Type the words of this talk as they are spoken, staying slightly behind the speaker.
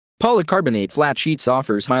Polycarbonate flat sheets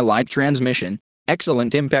offers high light transmission,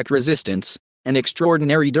 excellent impact resistance, and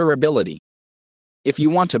extraordinary durability. If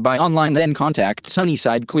you want to buy online, then contact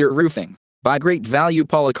Sunnyside Clear Roofing. Buy great value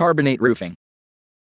polycarbonate roofing.